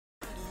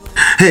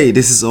Hey,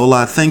 this is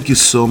Ola. Thank you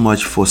so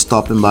much for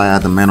stopping by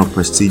at the Man of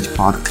Prestige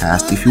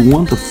podcast. If you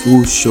want the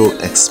full show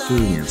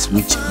experience,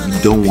 which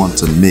you don't want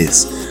to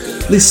miss,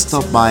 please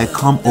stop by,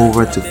 come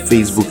over to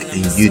Facebook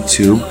and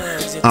YouTube.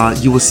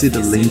 You will see the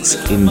links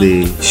in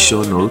the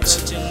show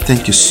notes.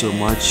 Thank you so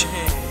much.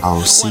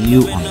 I'll see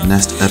you on the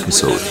next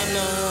episode.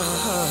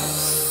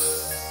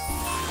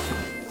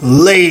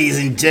 Ladies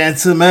and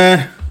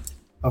gentlemen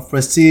of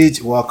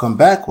Prestige, welcome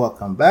back.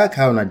 Welcome back.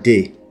 How a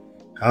day?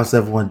 How's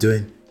everyone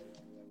doing?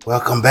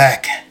 Welcome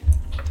back.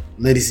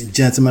 Ladies and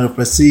gentlemen of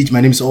Prestige,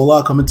 my name is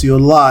Ola, coming to you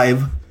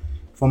live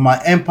from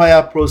my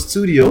Empire Pro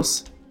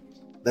Studios.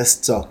 Let's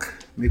talk.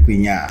 Make we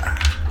nya.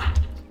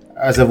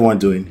 How's everyone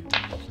doing?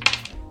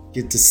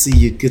 Good to see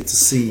you. Good to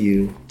see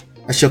you.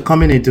 As you're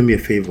coming in, do me a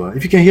favor.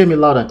 If you can hear me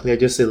loud and clear,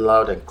 just say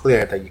loud and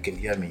clear that you can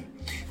hear me.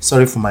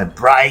 Sorry for my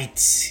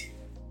bright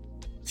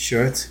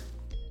shirt.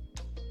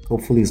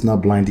 Hopefully it's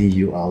not blinding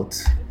you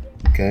out.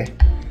 Okay.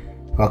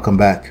 Welcome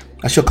back.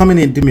 As you're coming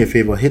in, do me a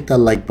favor, hit that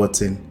like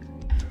button,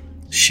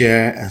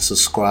 share and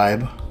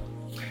subscribe.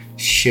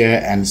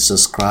 Share and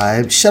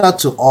subscribe. Shout out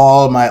to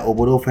all my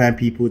Obodo fan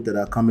people that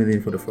are coming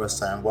in for the first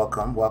time.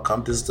 Welcome,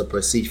 welcome. This is the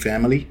Prestige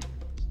family.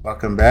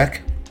 Welcome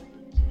back.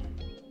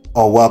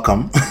 Or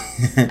welcome.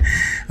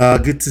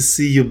 Good to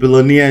see you,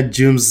 Billionaire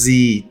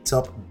Jumzi,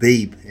 top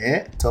babe.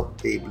 Yeah,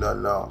 top babe.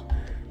 No.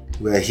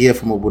 We're here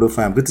from Obodo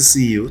fam. Good to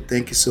see you.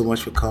 Thank you so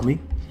much for coming.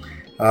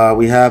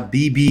 We have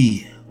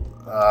BB.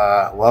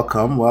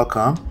 Welcome.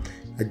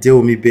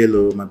 Adeomi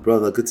Bello, my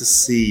brother. Good to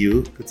see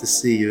you.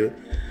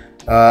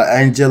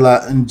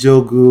 Angela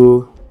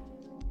Njogu,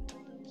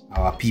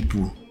 our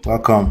people.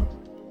 Welcome.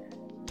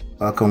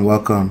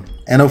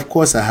 And of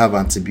course, I have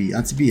Auntie B.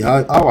 Auntie B,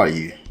 how are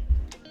you?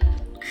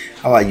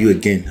 How are you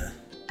again?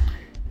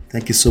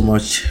 Thank you so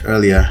much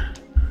earlier.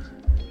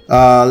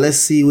 Let's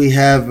see. We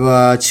have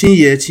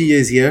Chinye. Chinye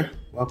is here.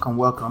 Welcome.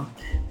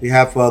 We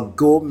have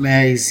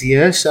Gomez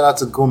here. Shout out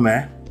to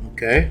Gomez.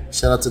 Okay,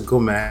 shout out to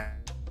Gomez.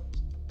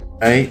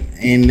 Right,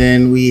 and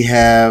then we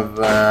have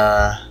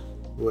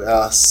who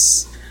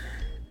else?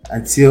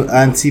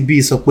 Auntie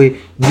B. So we,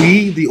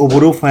 the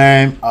Obodo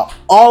fam, are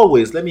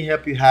always. Let me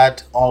help you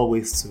add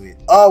always to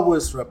it.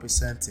 Always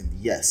representing.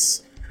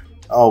 Yes,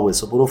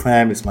 always. Obodo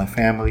fam is my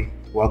family.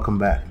 Welcome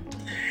back.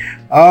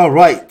 All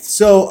right.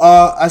 So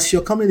as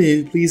you're coming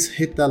in, please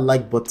hit that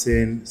like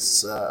button,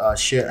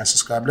 share and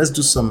subscribe. Let's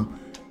do some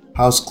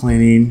house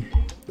cleaning.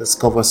 Let's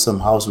cover some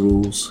house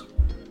rules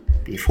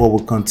before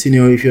we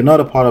continue. If you're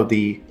not a part of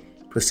the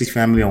Prestige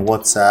family on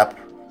WhatsApp,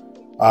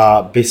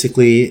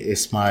 basically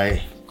it's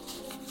my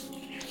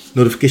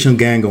notification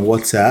gang on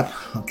WhatsApp.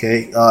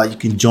 Okay, you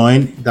can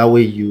join. That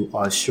way you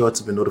are sure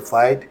to be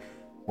notified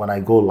when I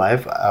go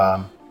live.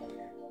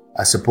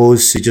 I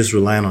suppose you're just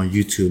relying on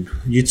YouTube.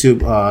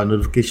 YouTube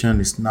notification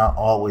is not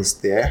always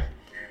there.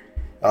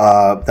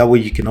 That way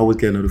you can always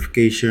get a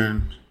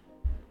notification.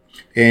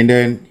 And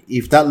then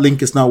if that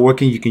link is not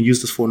working, you can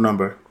use this phone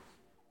number.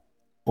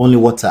 Only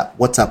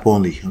WhatsApp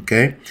only,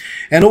 okay?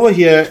 And over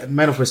here at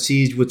Man of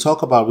Prestige, we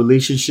talk about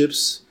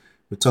relationships,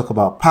 we talk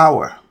about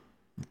power,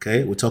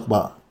 okay? We talk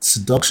about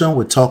seduction,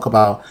 we talk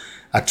about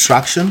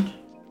attraction,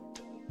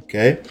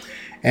 okay?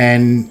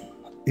 And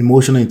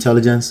emotional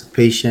intelligence,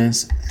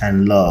 patience,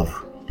 and love.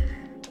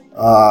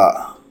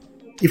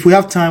 If we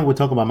have time, we'll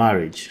talk about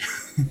marriage.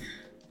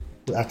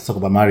 We have to talk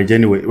about marriage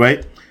anyway,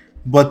 right?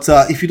 But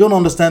if you don't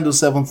understand those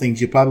 7 things,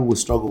 you probably will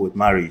struggle with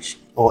marriage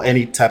or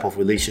any type of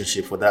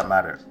relationship for that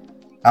matter.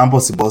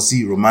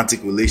 Bossy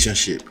romantic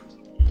relationship.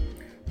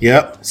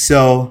 Yeah,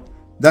 so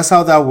that's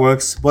how that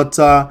works. But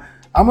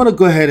I'm gonna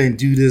go ahead and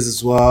do this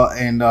as well,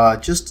 and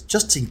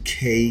just in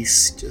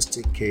case,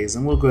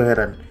 I'm gonna go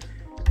ahead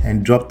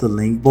and drop the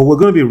link. But we're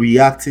gonna be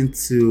reacting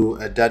to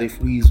a Daddy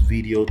Freeze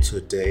video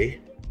today.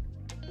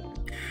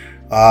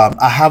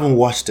 I haven't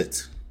watched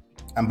it.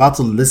 I'm about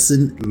to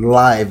listen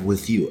live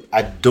with you.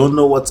 I don't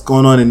know what's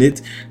going on in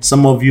it.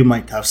 Some of you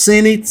might have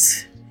seen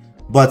it,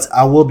 but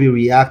I will be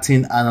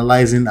reacting,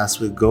 analyzing as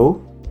we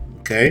go.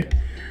 Okay,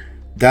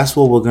 that's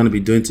what we're going to be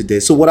doing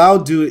today. So what I'll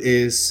do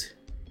is,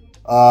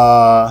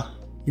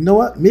 you know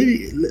what?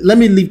 Maybe let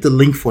me leave the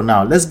link for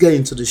now. Let's get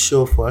into the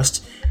show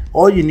first.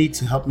 All you need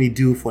to help me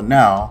do for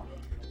now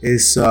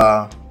is,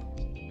 by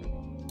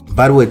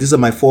the way, these are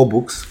my 4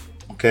 books.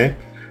 Okay,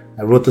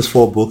 I wrote these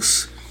 4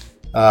 books,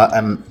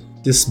 and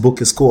this book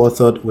is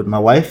co-authored with my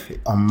wife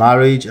on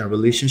marriage and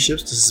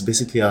relationships. This is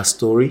basically our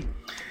story.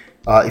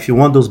 If you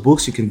want those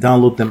books, you can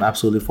download them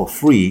absolutely for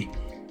free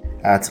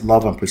at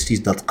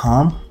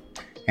loveandprestige.com.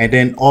 And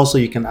then also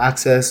you can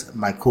access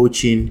my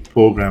coaching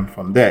program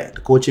from there.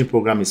 The coaching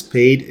program is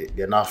paid.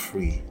 They're not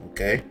free.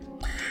 Okay.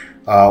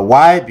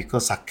 Why?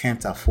 Because I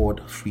can't afford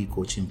a free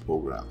coaching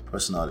program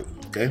personally.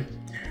 Okay.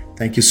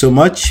 Thank you so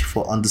much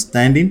for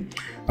understanding.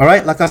 All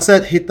right. Like I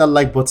said, hit that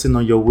like button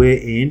on your way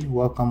in.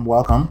 Welcome.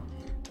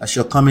 As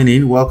you're coming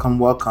in,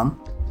 welcome.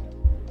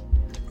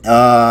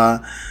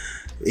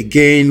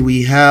 Again,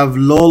 we have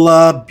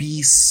Lola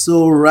Be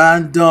So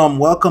Random.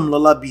 Welcome,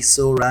 Lola Be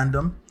So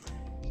Random.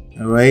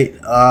 All right.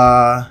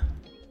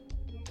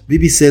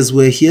 Bibi says,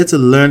 we're here to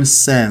learn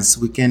sense.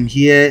 We can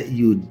hear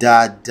you,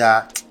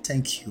 Dada.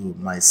 Thank you,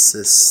 my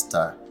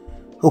sister.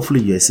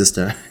 Hopefully you're a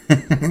sister.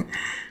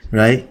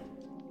 Right?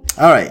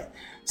 All right.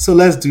 So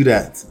let's do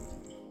that.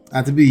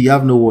 Auntie B, you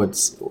have no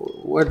words.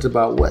 Words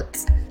about what?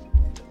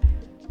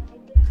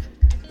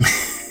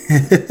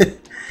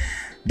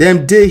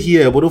 Them day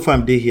here, Obodo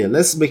Farm day here.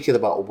 Let's make it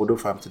about Obodo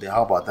Farm today.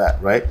 How about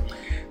that, right?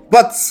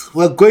 But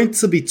we're going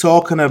to be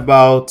talking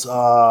about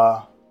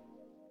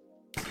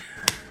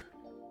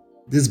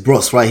this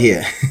bros right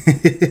here.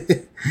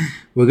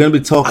 We're going to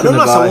be talking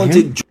about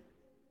him,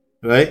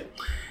 right?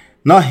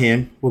 Not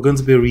him. We're going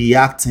to be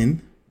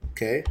reacting,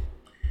 okay,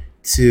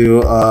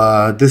 to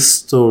this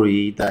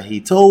story that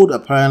he told.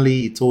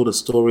 Apparently, he told a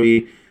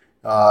story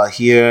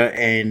here,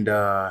 and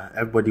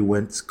everybody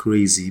went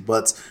crazy.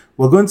 But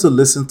we're going to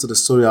listen to the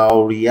story.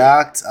 I'll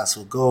react as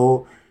we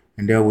go,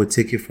 and then we'll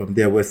take it from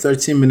there. We're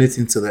 13 minutes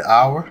into the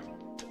hour.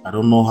 I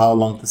don't know how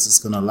long this is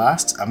going to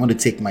last. I'm going to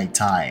take my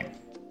time.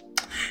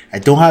 I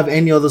don't have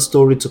any other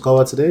story to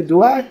cover today,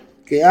 do I?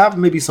 Okay, I have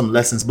maybe some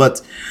lessons,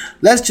 but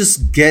let's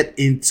just get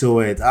into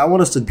it. I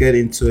want us to get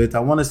into it.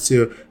 I want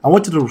you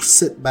to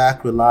sit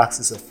back, relax.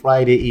 It's a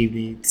Friday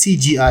evening.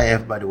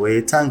 TGIF, by the way.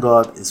 Thank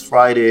God it's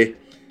Friday.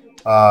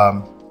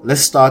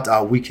 Let's start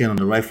our weekend on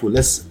the right foot.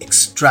 Let's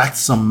extract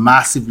some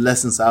massive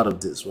lessons out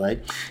of this,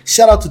 right?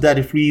 Shout out to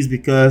Daddy Freeze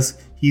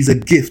because he's a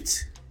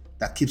gift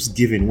that keeps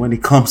giving when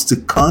it comes to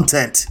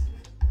content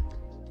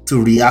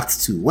to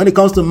react to, when it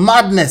comes to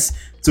madness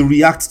to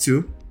react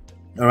to.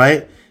 All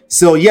right.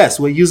 So yes,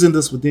 we're using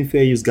this within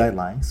fair use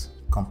guidelines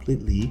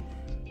completely,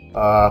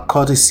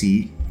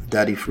 courtesy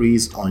Daddy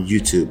Freeze on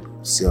YouTube.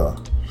 So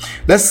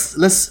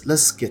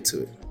let's get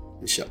to it.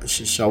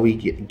 Shall we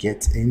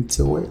get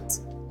into it?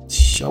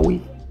 Shall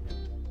we?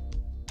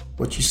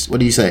 What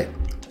do you say?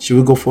 Should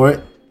we go for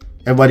it?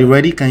 Everybody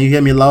ready? Can you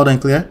hear me loud and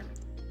clear?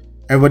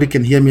 Everybody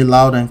can hear me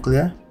loud and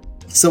clear?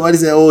 Somebody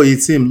say, oh,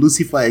 it's him,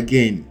 Lucifer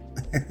again.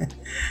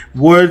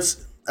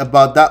 Words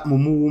about that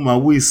mumu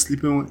woman who is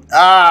sleeping with.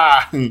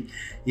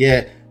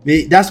 Yeah,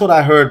 that's what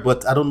I heard,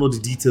 but I don't know the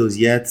details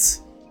yet.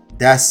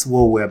 That's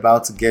what we're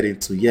about to get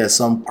into. Yeah,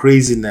 some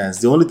craziness.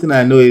 The only thing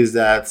I know is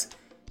that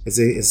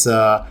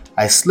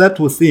I slept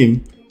with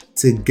him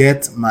to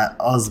get my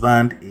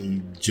husband a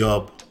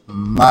job.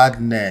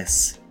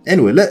 Madness.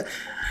 Anyway,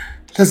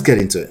 let's get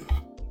into it.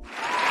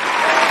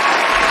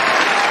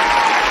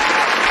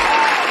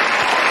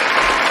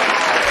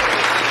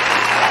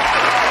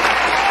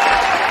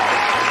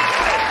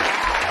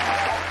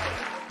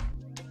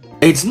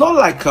 It's not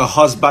like her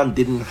husband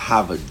didn't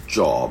have a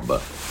job,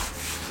 but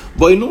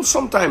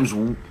sometimes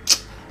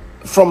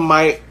from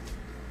my...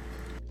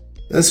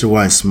 Let's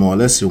rewind small.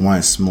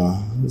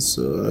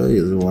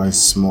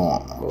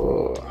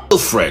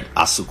 Wilfred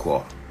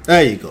Asukwo.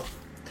 There you go.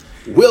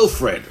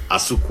 Wilfred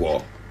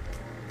Asukwo.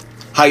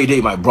 How you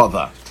doing, my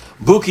brother?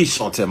 Buki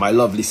Shote, my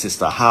lovely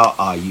sister. How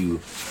are you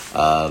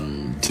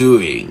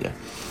doing?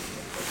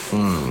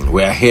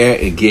 We're here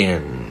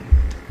again.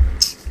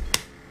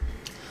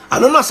 I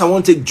don't know if I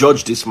want to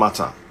judge this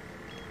matter.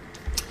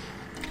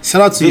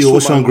 Shout out to you,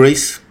 Ocean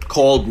Grace.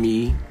 Called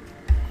me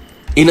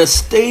in a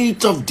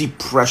state of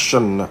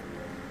depression,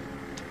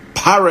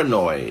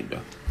 paranoid,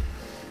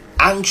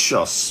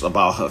 anxious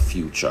about her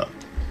future.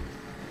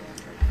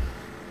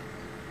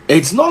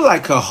 It's not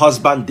like her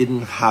husband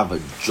didn't have a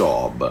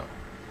job,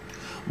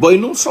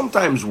 but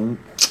sometimes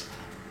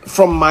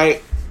from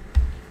my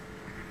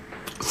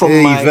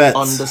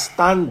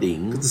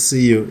understanding, good to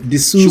see you.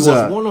 She was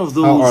one of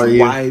those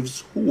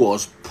wives who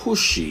was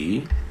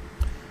pushy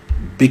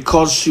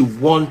because she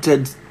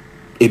wanted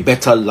a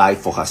better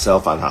life for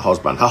herself and her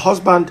husband. Her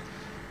husband,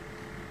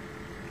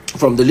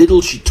 from the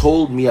little she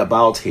told me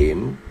about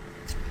him,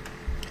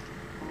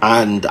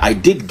 and I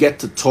did get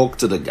to talk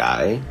to the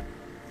guy,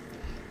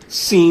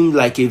 seemed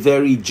like a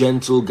very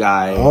gentle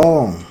guy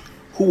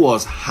who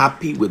was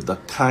happy with the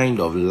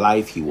kind of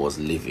life he was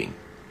living.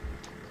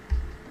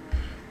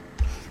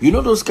 You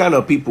know those kind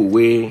of people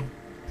where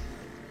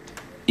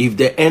if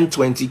they earn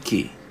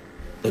 20K,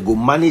 they go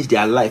manage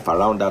their life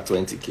around that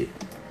 20K.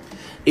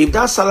 If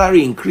that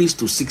salary increased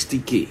to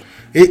 60K.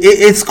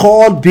 It's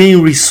called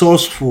being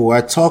resourceful.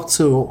 I talk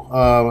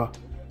to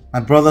my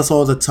brothers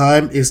all the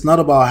time. It's not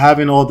about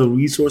having all the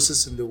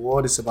resources in the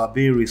world. It's about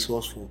being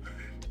resourceful.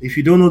 If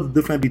you don't know the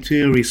difference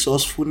between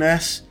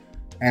resourcefulness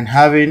and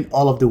having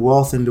all of the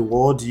wealth in the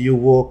world, you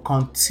will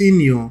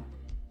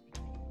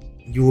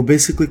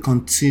basically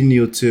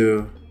continue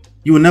to...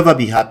 You will never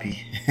be happy.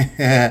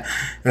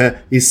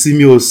 It's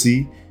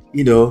simiosi,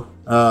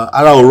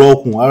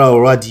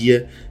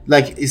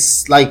 like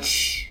it's like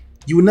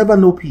you will never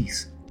know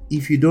peace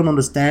if you don't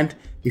understand.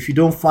 If you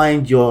don't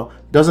find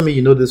doesn't mean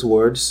you know these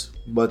words,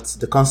 but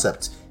the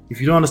concept.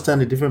 If you don't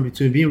understand the difference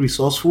between being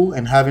resourceful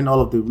and having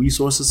all of the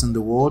resources in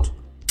the world,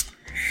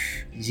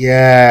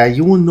 yeah,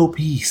 you won't know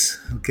peace.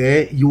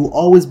 Okay, you will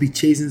always be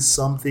chasing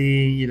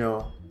something.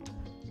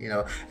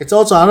 It's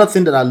also another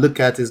thing that I look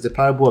at is the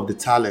parable of the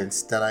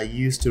talents that I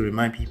use to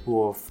remind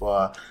people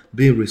of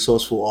being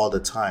resourceful all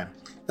the time.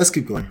 Let's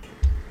keep going.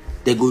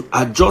 they go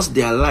adjust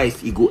their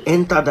life, it go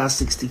enter that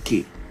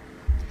 60K.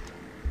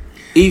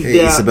 If Hey,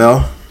 their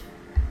Isabel.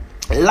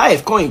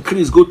 life can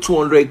increase, go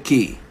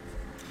 200K,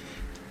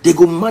 they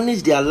go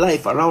manage their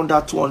life around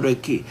that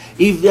 200K.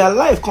 If their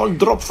life can't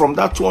drop from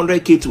that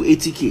 200K to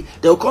 80K,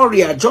 they'll come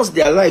readjust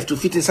their life to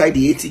fit inside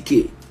the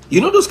 80K.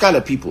 You know those kind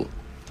of people.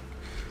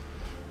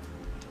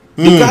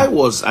 The guy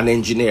was an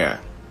engineer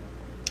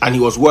and he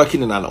was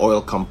working in an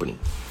oil company,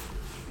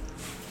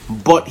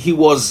 but he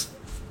was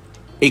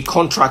a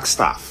contract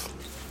staff.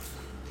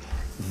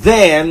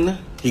 Then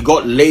he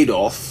got laid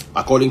off,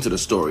 according to the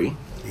story.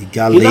 He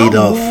got He laid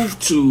now off.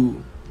 moved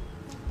to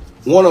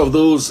one of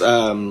those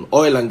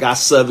oil and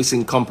gas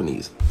servicing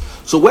companies.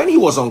 So when he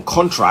was on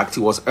contract,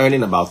 he was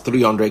earning about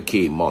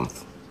 300K a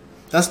month.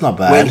 That's not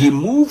bad. When he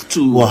moved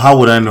to Well, how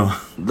would I know?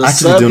 the I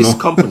actually don't service know.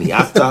 company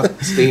after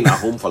staying at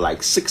home for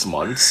like 6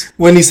 months,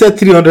 When he said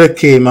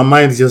 300K, my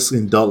mind is just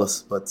in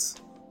dollars. But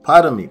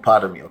pardon me,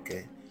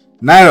 okay.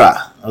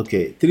 Naira,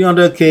 okay.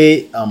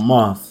 300K a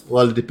month.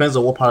 Well, it depends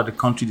on what part of the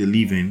country they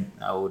live in,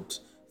 I would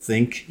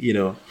think, you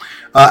know.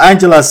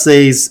 Angela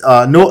says,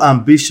 no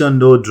ambition,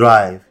 no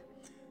drive.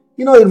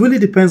 You know, it really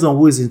depends on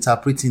who is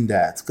interpreting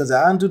that. Because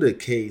I handled a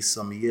case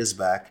some years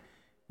back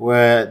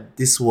where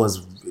this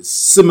was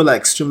similar,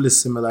 extremely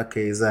similar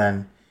case,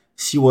 and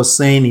she was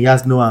saying he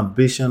has no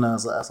ambition. I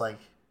was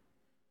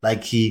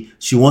like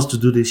she wants to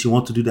do this, she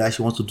wants to do that,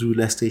 she wants to do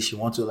real estate, she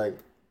wants to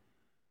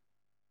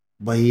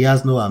but he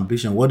has no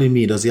ambition. What do you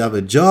mean? Does he have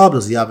a job?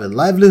 Does he have a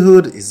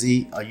livelihood?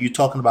 Are you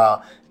talking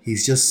about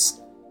he's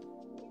just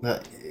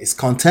is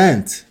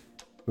content,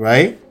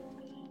 right?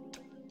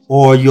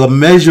 Or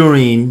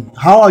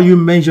how are you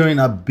measuring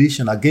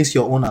ambition against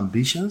your own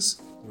ambitions,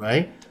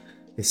 right?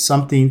 It's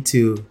something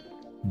to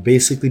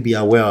basically be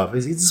aware of.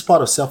 It's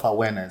part of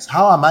self-awareness.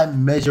 How am I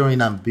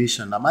measuring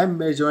ambition? Am I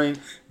measuring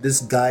this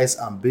guy's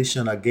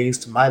ambition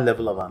against my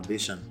level of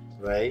ambition,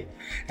 right?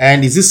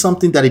 And is this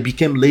something that he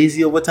became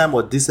lazy over time,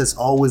 or this has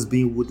always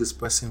been who this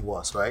person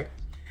was, right?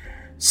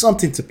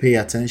 Something to pay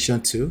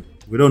attention to.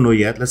 We don't know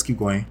yet. Let's keep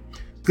going.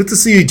 Good to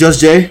see you, Just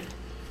Jay.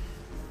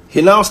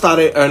 he now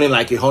started earning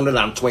like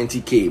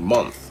 120K a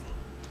month.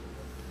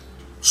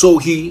 So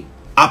he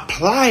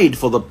applied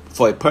for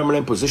a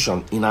permanent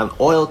position in an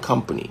oil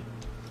company.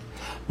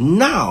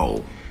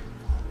 Now,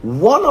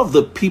 one of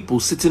the people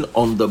sitting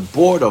on the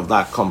board of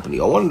that company,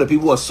 or one of the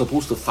people who are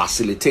supposed to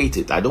facilitate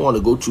it, I don't want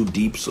to go too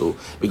deep, so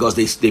because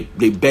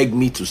they begged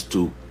me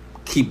to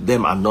keep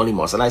them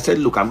anonymous, and I said,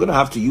 look, I'm going to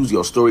have to use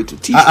your story to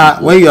teach people.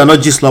 Well, you are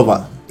not just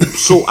lover.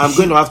 So I'm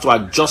going to have to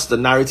adjust the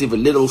narrative a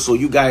little, so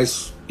you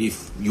guys,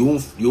 if you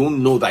won't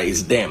know that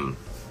it's them.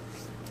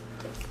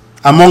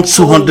 Among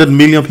 200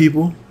 million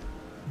people?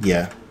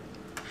 Yeah.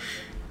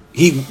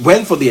 He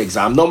went for the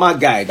exam. Normal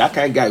guy, that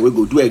kind of guy will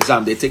go do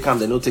exam. They take him,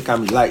 they don't take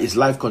him. His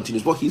life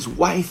continues. But his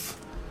wife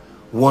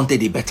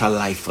wanted a better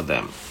life for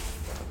them.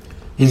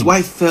 His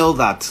wife felt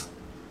that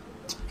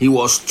he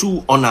was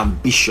too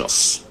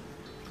unambitious.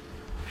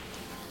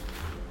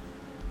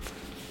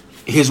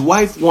 His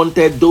wife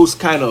wanted those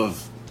kind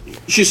of.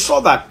 She saw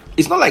that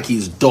it's not like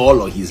he's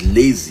dull or he's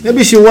lazy.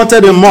 Maybe she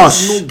wanted a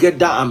mush. No, get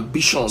that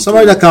ambition.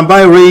 Somebody that can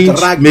buy range.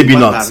 Maybe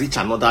not. And reach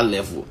another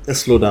level. Let's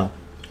slow down.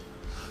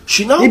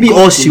 She now Maybe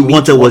all she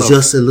wanted was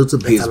just a little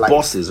better his life.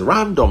 bosses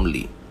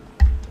randomly.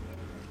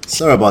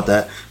 Sorry about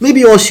that.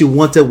 Maybe all she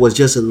wanted was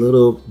just a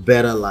little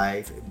better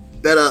life,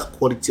 better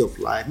quality of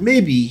life.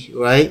 Maybe,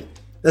 right?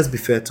 Let's be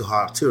fair to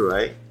her too,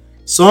 right?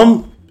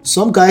 Some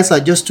guys are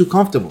just too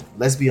comfortable.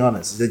 Let's be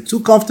honest. They're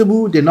too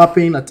comfortable. They're not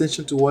paying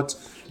attention to what's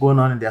going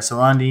on in their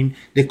surrounding.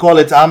 They call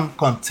it, I'm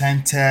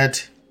contented.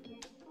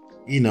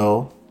 You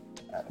know,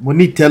 we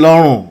need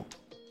telorun.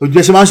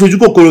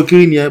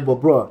 But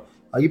bro,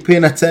 are you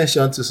paying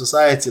attention to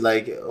society?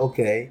 Like,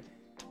 okay,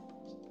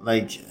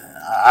 like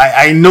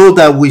I know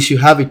that we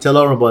should have a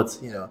telorun, but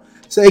you know.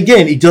 So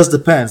again, it just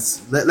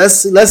depends.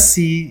 Let's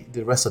see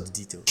the rest of the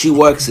details. She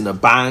works in a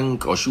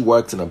bank, or she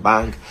worked in a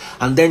bank,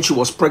 and then she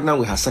was pregnant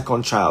with her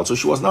second child. So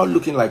she was now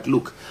looking like,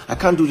 look, I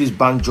can't do this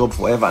bank job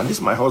forever, and this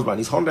is my husband.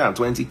 He's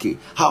 120K.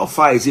 How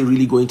far is he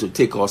really going to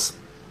take us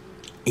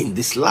in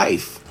this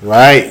life?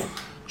 Right.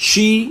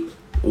 She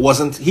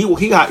wasn't. He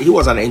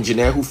was an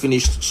engineer who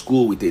finished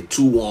school with a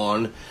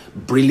 2-1,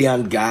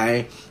 brilliant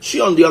guy.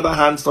 She, on the other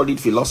hand, studied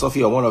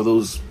philosophy or one of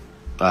those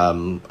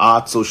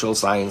art, social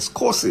science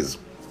courses.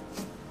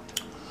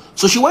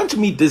 So she went to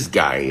meet this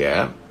guy,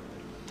 yeah,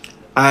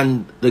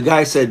 and the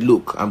guy said,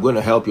 look, I'm going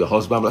to help your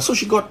husband. So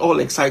she got all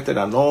excited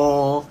and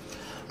all,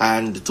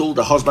 and told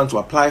the husband to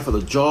apply for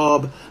the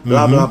job,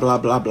 blah, blah, blah,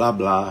 blah, blah,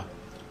 blah.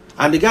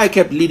 And the guy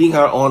kept leading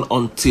her on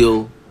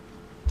until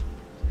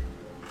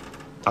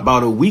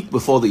about a week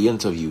before the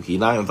interview. He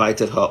now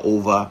invited her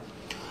over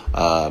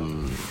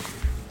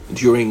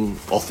during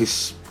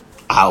office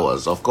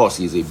hours. Of course,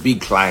 he's a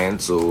big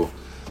client, so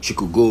she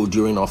could go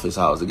during office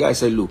hours. The guy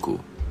said, look,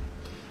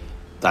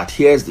 that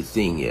here's the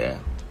thing, yeah,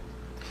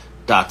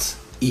 that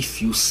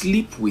if you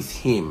sleep with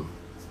him,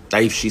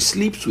 that if she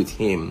sleeps with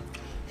him,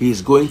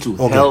 he's going to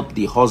help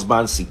the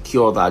husband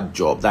secure that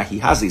job, that he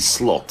has a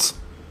slot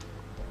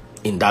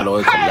in that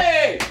oil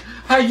company.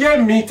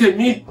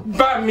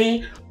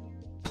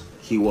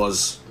 He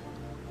was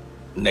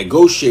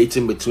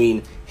negotiating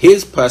between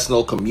his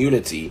personal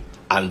community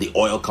and the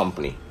oil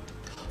company.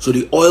 So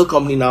the oil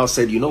company now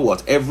said, you know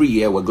what, every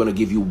year we're going to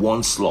give you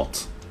one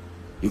slot.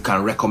 You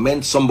can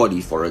recommend somebody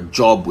for a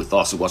job with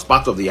us. It was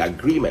part of the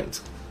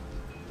agreement.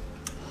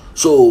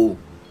 So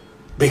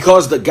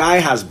because the guy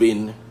has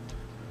been...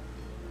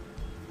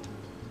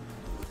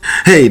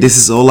 Hey, this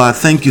is Ola.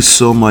 Thank you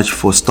so much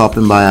for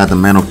stopping by at the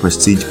Men of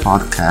Prestige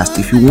podcast.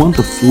 If you want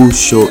the full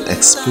show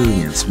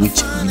experience,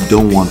 which you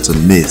don't want to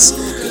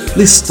miss,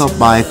 please stop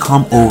by,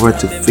 come over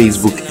to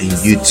Facebook and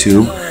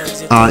YouTube.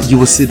 You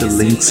will see the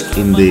links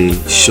in the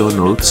show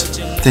notes.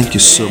 Thank you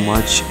so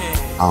much.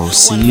 I'll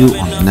see you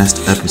on the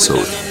next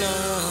episode.